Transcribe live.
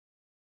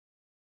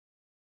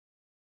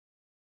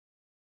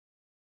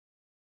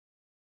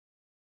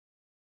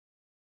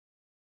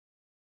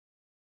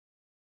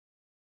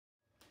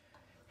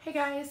Hey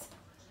guys,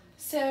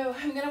 so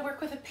I'm going to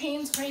work with a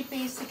Payne's Gray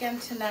base again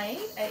tonight.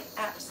 I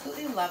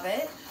absolutely love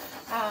it.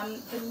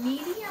 The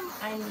medium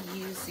I'm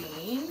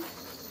using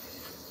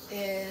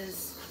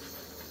is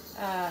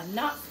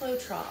not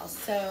Floetrol,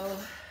 so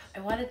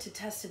I wanted to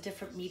test a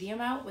different medium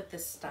out with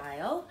this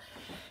style,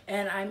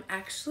 and I'm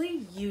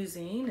actually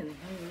using, and let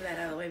me move that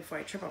out of the way before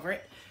I trip over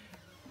it,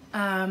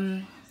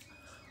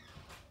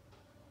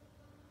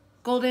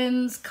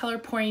 Golden's Color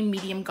Pouring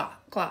Medium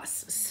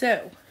Gloss.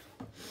 So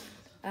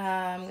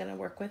I'm gonna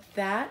work with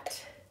that,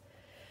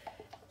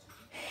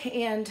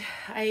 and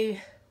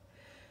I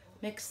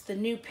mixed the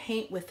new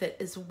paint with it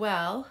as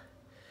well.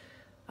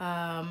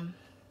 My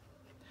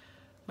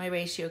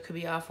ratio could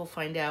be off, we'll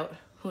find out,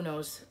 who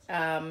knows.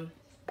 I've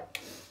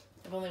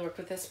only worked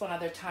with this one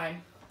other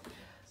time.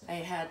 I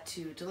had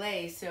to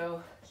delay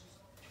the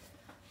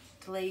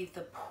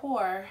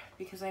pour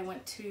because I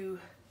went to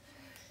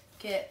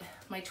get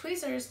my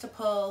tweezers to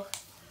pull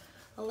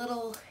a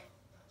little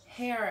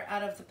hair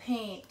out of the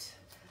paint,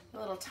 a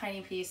little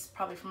tiny piece,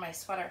 probably from my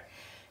sweater,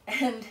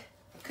 and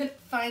I couldn't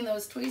find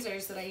those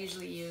tweezers that I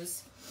usually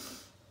use.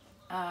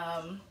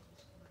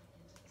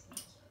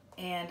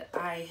 And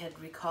I had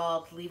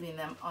recalled leaving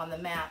them on the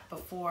mat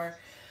before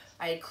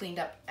I had cleaned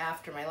up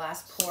after my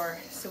last pour,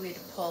 so we had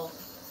to pull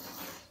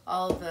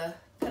all the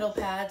pedal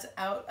pads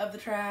out of the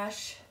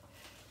trash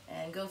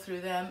and go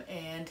through them,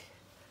 and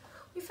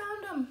we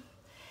found them.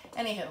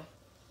 Anywho,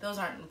 those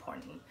aren't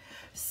important.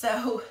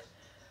 So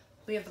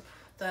we have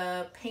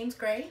the Payne's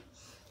Gray,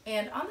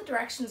 and on the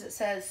directions it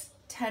says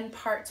 10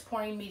 parts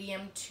pouring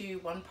medium to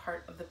 1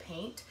 part of the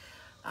paint.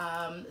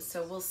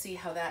 So we'll see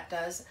how that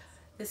does.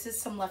 This is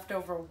some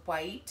leftover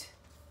white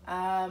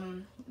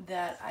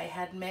that I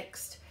had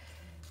mixed.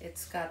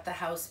 It's got the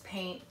house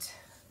paint,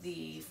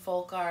 the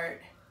folk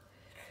art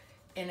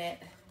in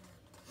it,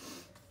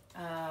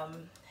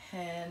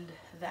 and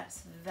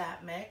that's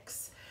that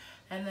mix.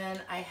 And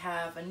then I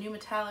have a new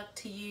metallic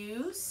to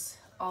use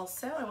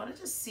also. I wanted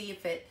to see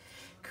if it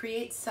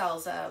creates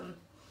cells.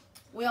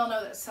 We all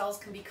know that cells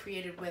can be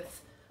created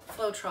with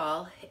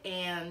Floetrol,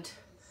 and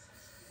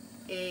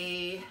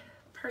a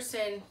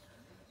person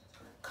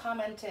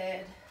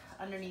commented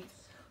underneath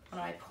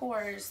one of my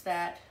pours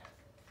that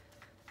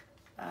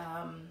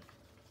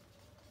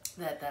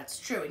that's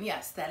true, and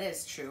yes, that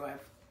is true.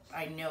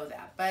 I know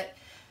that, but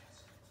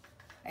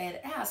I had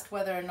asked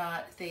whether or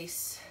not they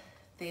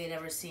had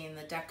ever seen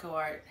the Deco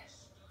Art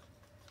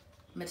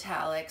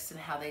metallics and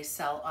how they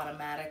sell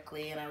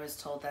automatically, and I was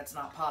told that's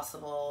not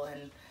possible,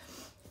 and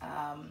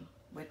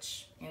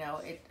which, you know,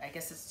 I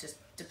guess it's just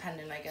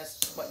dependent, I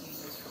guess, what you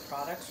use for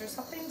products or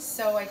something.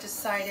 So I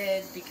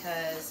decided,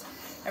 because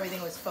everything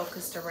was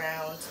focused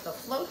around the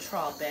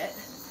Floetrol bit,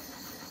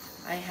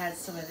 I had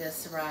some of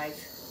this arrive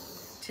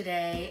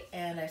today,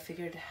 and I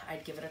figured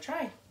I'd give it a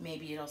try.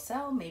 Maybe it'll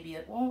sell, maybe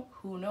it won't,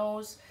 who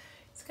knows.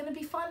 It's gonna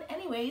be fun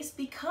anyways,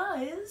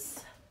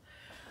 because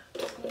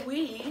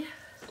we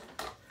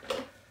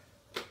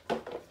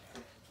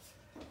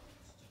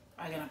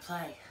are gonna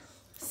play.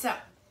 So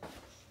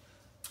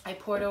I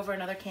poured over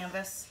another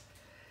canvas.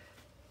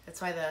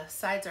 That's why the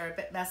sides are a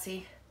bit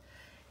messy,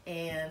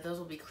 and those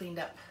will be cleaned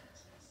up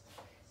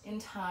in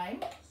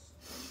time.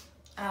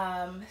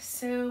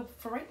 So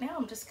for right now,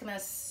 I'm just gonna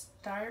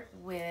start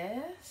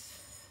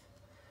with,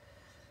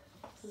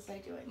 what was I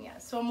doing? Yeah,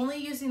 so I'm only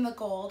using the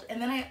gold,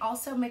 and then I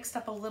also mixed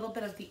up a little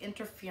bit of the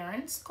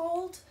Interference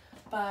Gold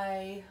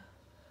by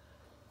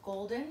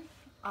Golden.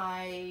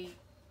 I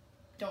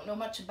don't know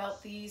much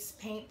about these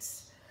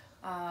paints,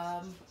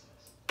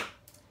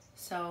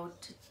 so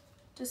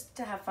just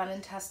to have fun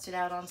and test it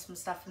out on some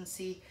stuff and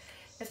see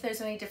if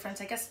there's any difference.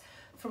 I guess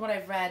from what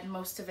I've read,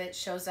 most of it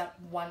shows up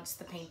once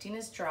the painting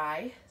is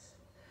dry.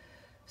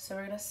 So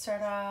we're gonna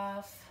start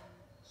off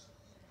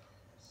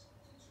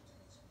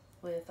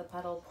with a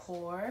puddle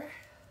pour.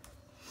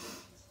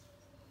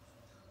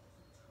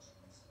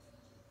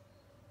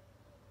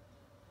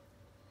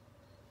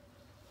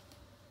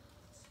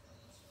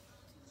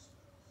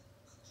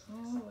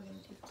 Oh, we're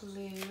gonna do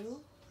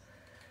blue.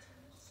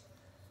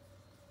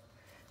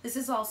 This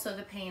is also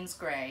the Payne's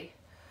Gray.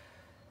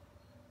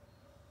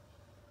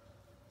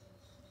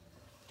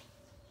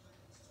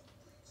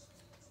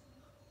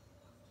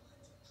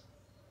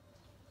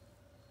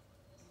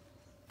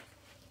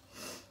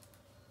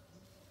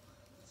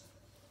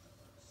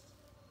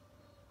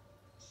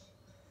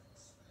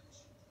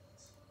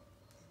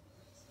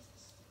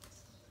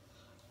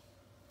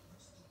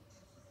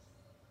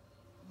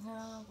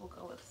 No, we'll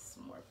go with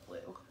some more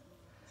blue.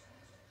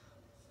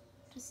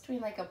 Just doing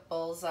like a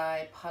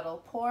bullseye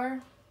puddle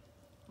pour.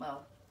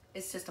 Well,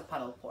 it's just a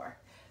puddle pour.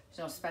 There's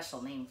no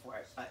special name for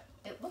it, but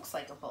it looks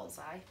like a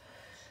bullseye.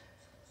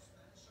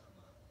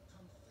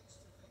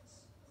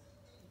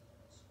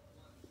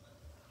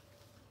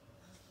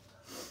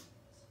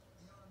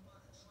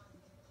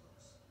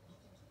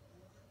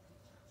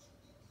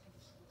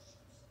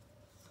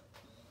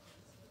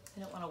 I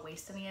don't want to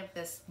waste any of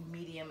this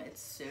medium.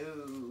 It's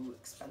so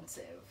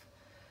expensive.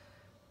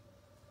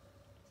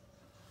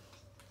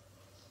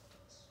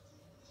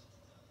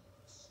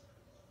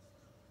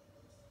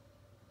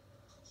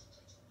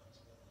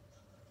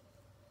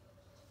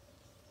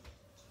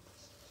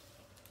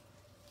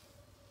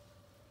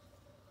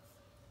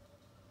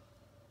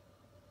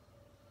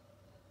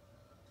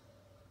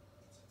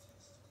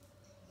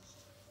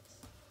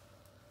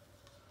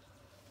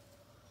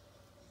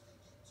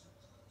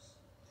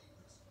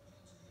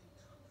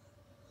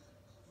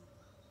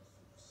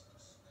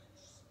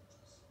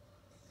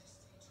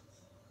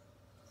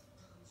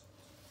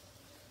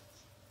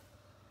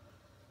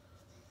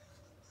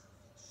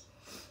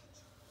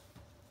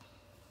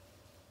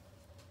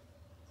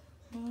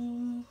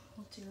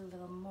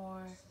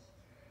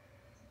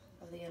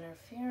 of the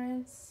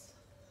interference.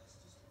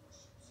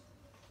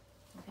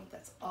 I think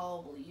that's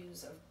all we'll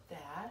use of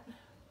that.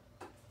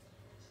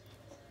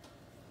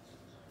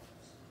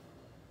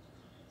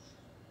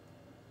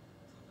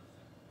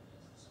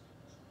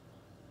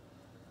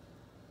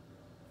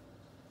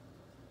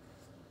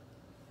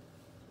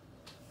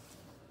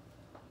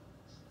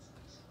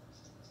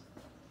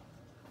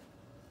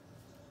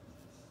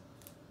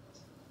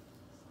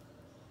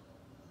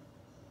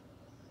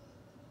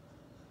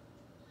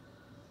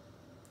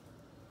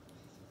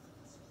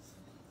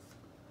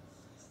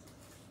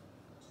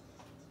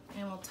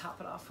 And we'll top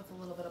it off with a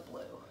little bit of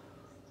blue.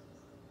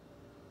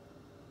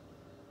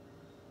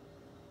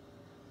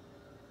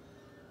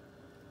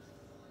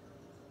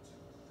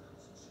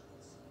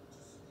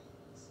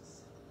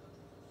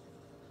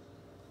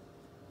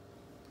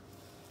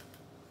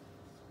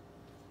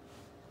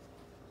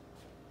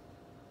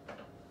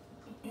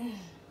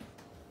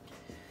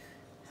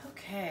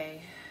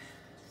 Okay,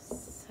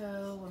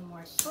 so one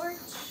more torch,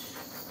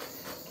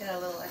 get a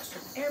little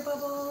extra air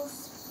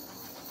bubbles.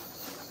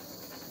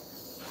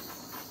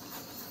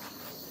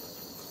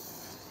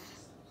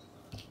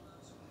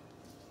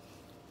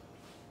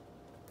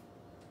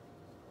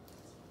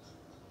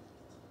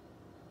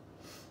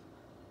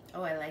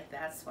 Oh, I like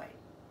that swipe.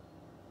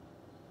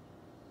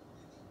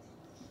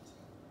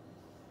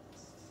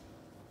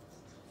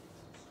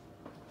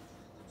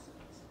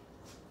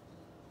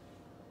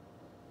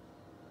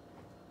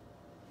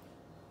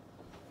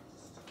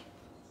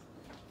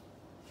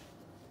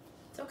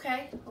 It's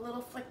okay, a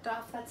little flicked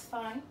off, that's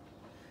fine.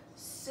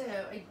 So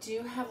I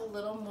do have a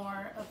little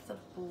more of the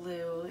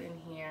blue in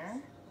here.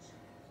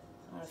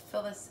 I'm gonna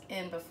fill this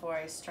in before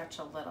I stretch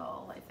a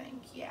little, I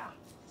think, yeah.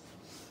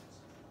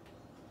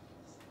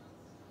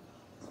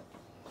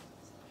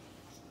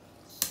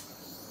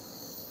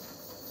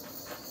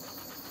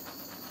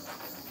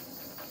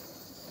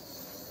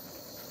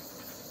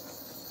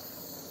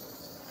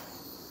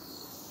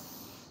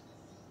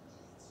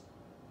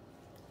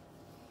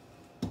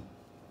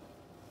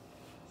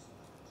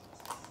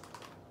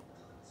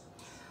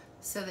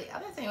 So the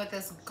other thing with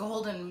this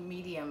golden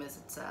medium is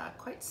it's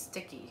quite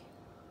sticky.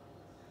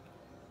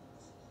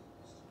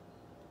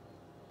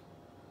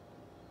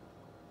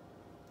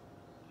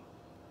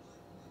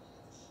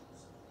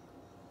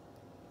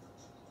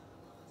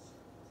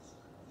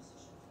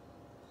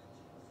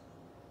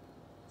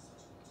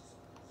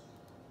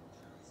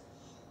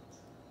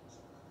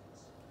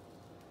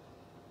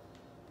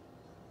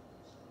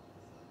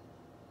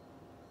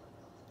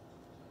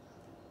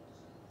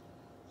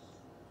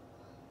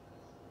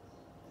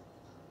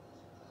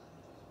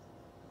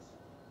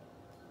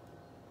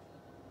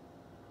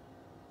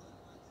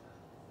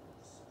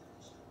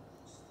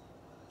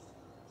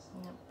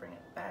 Bring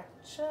it back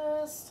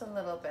just a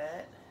little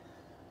bit.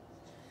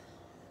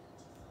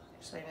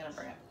 Actually, I'm gonna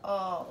bring it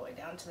all the way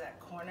down to that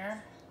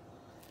corner.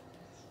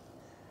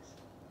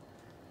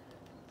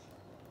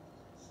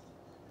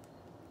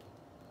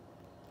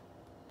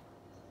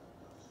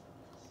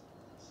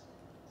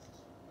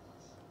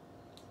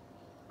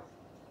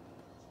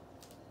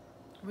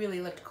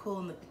 Really looked cool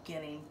in the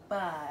beginning,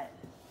 but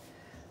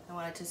I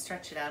wanted to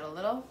stretch it out a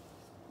little.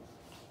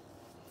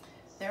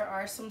 There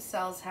are some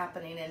cells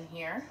happening in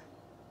here.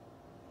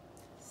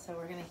 So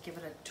we're gonna give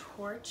it a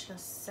torch in a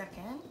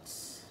second.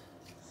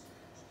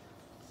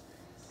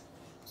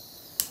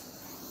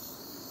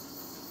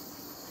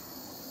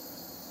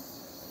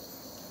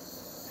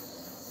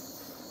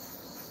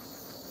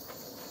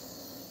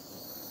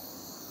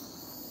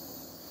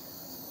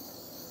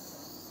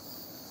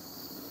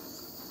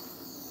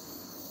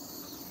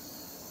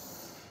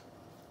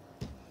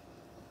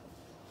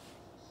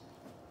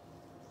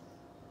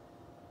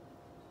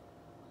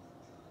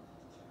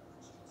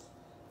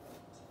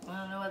 I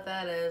don't know what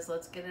that is.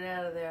 Let's get it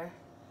out of there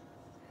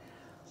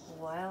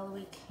while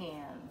we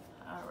can.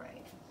 All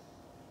right.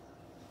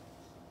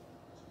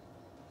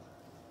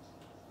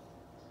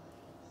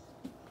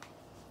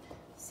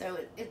 So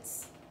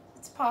it's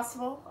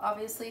possible,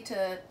 obviously,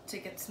 to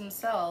get some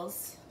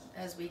cells,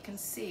 as we can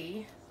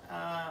see.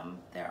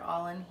 They're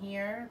all in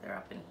here. They're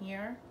up in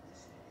here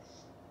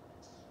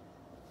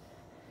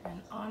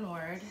and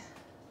onward.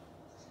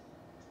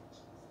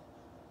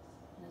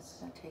 I'm just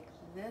going to take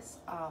this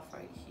off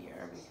right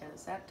here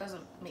because that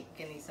doesn't make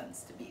any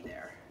sense to be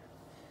there.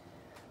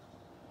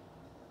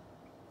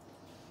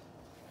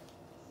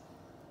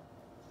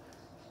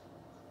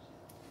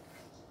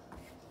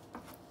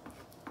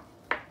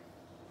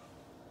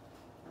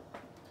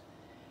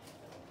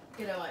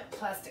 You know what,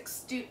 plastic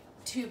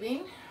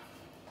tubing.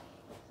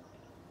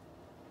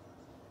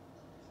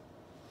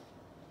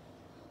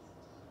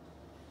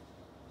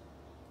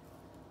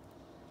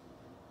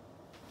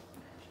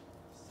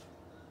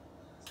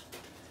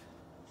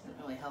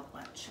 Doesn't really help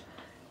much.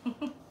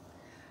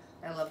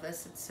 I love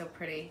this, it's so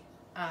pretty.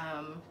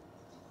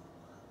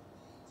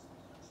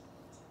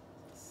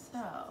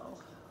 So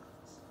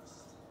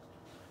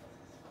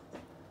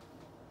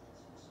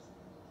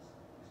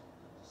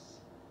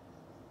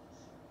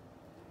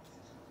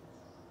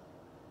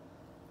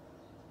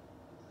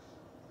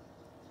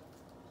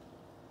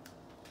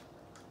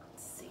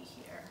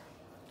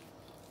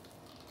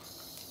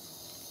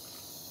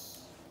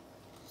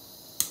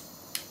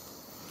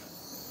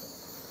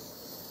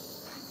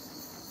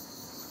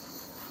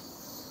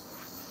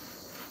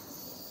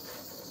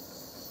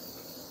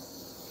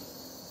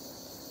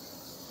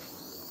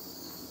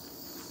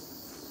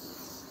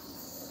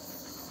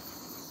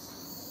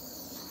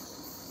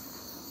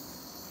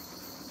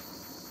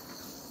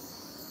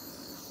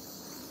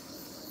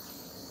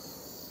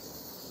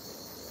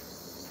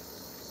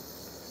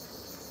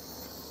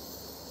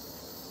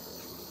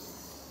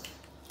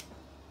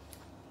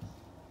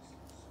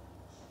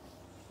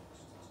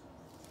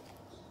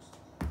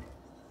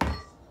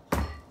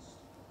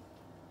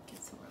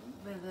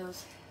of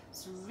those,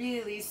 it's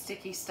really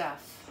sticky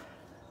stuff.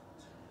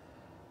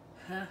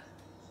 Huh.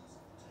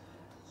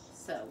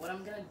 So what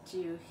I'm gonna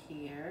do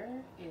here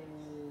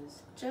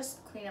is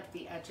just clean up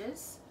the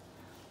edges,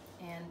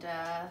 and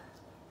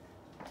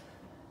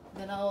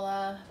then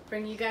I'll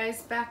bring you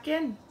guys back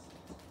in.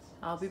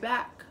 I'll be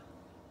back.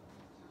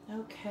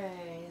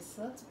 Okay,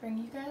 so let's bring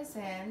you guys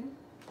in.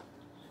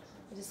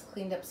 I just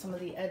cleaned up some of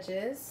the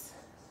edges.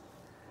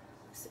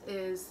 This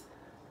is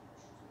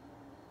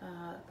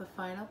the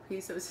final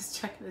piece. I was just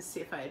checking to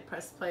see if I had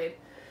press played.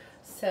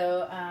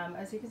 So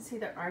as you can see,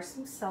 there are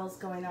some cells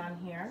going on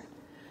here.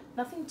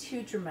 Nothing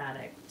too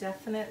dramatic.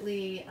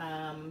 Definitely,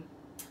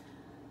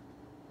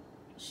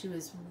 she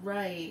was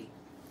right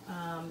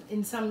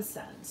in some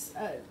sense.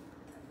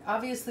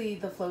 Obviously,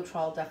 the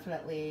Floetrol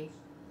definitely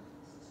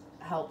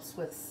helps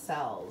with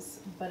cells,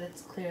 but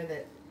it's clear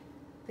that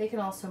they can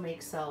also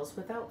make cells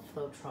without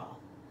Floetrol.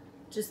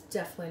 Just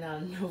definitely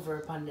not an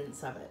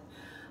overabundance of it.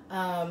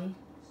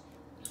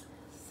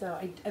 So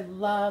I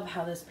love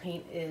how this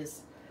paint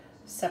is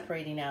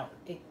separating out.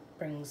 It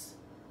brings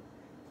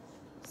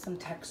some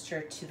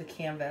texture to the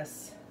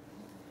canvas.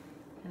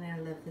 And I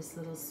love this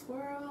little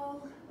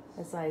swirl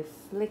as I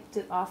flicked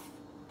it off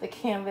the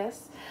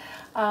canvas.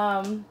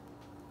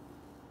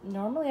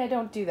 Normally I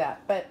don't do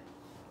that, but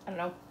I don't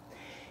know.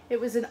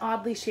 It was an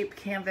oddly shaped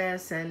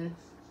canvas and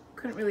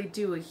couldn't really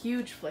do a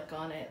huge flick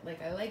on it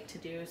like I like to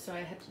do, so I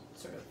had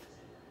to sort of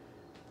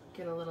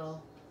get a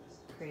little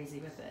crazy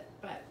with it.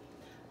 But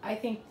I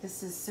think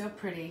this is so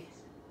pretty.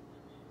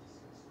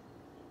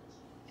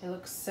 It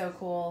looks so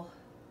cool.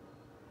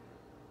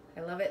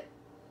 I love it.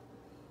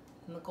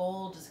 And the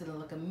gold is gonna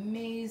look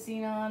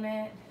amazing on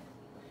it.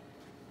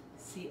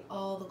 See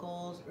all the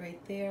gold right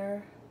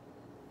there.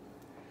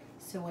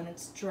 So when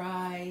it's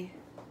dry,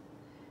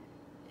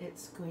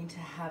 it's going to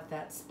have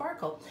that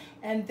sparkle.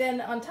 And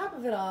then on top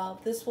of it all,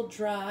 this will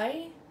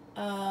dry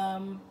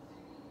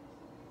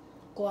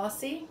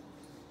glossy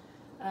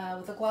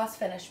with a gloss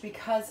finish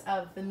because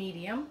of the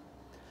medium.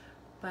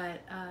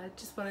 But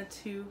just wanted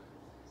to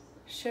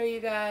show you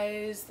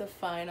guys the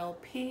final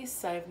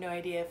piece. I have no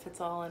idea if it's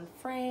all in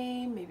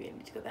frame. Maybe I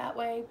need to go that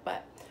way,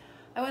 but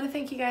I want to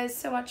thank you guys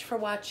so much for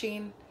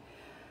watching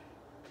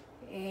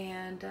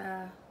and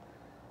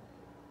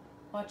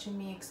watching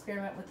me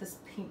experiment with this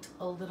paint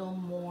a little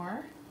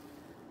more.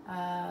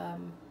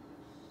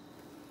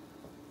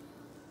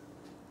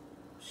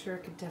 Sure,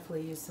 could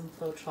definitely use some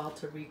Floetrol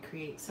to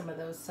recreate some of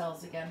those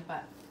cells again,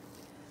 but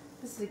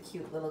this is a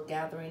cute little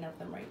gathering of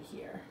them right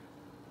here.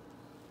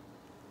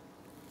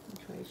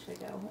 Which way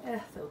should I go?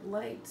 The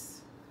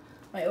lights.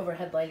 My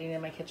overhead lighting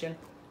in my kitchen.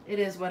 It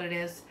is what it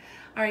is.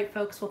 All right,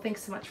 folks. Well,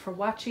 thanks so much for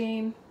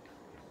watching.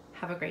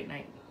 Have a great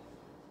night.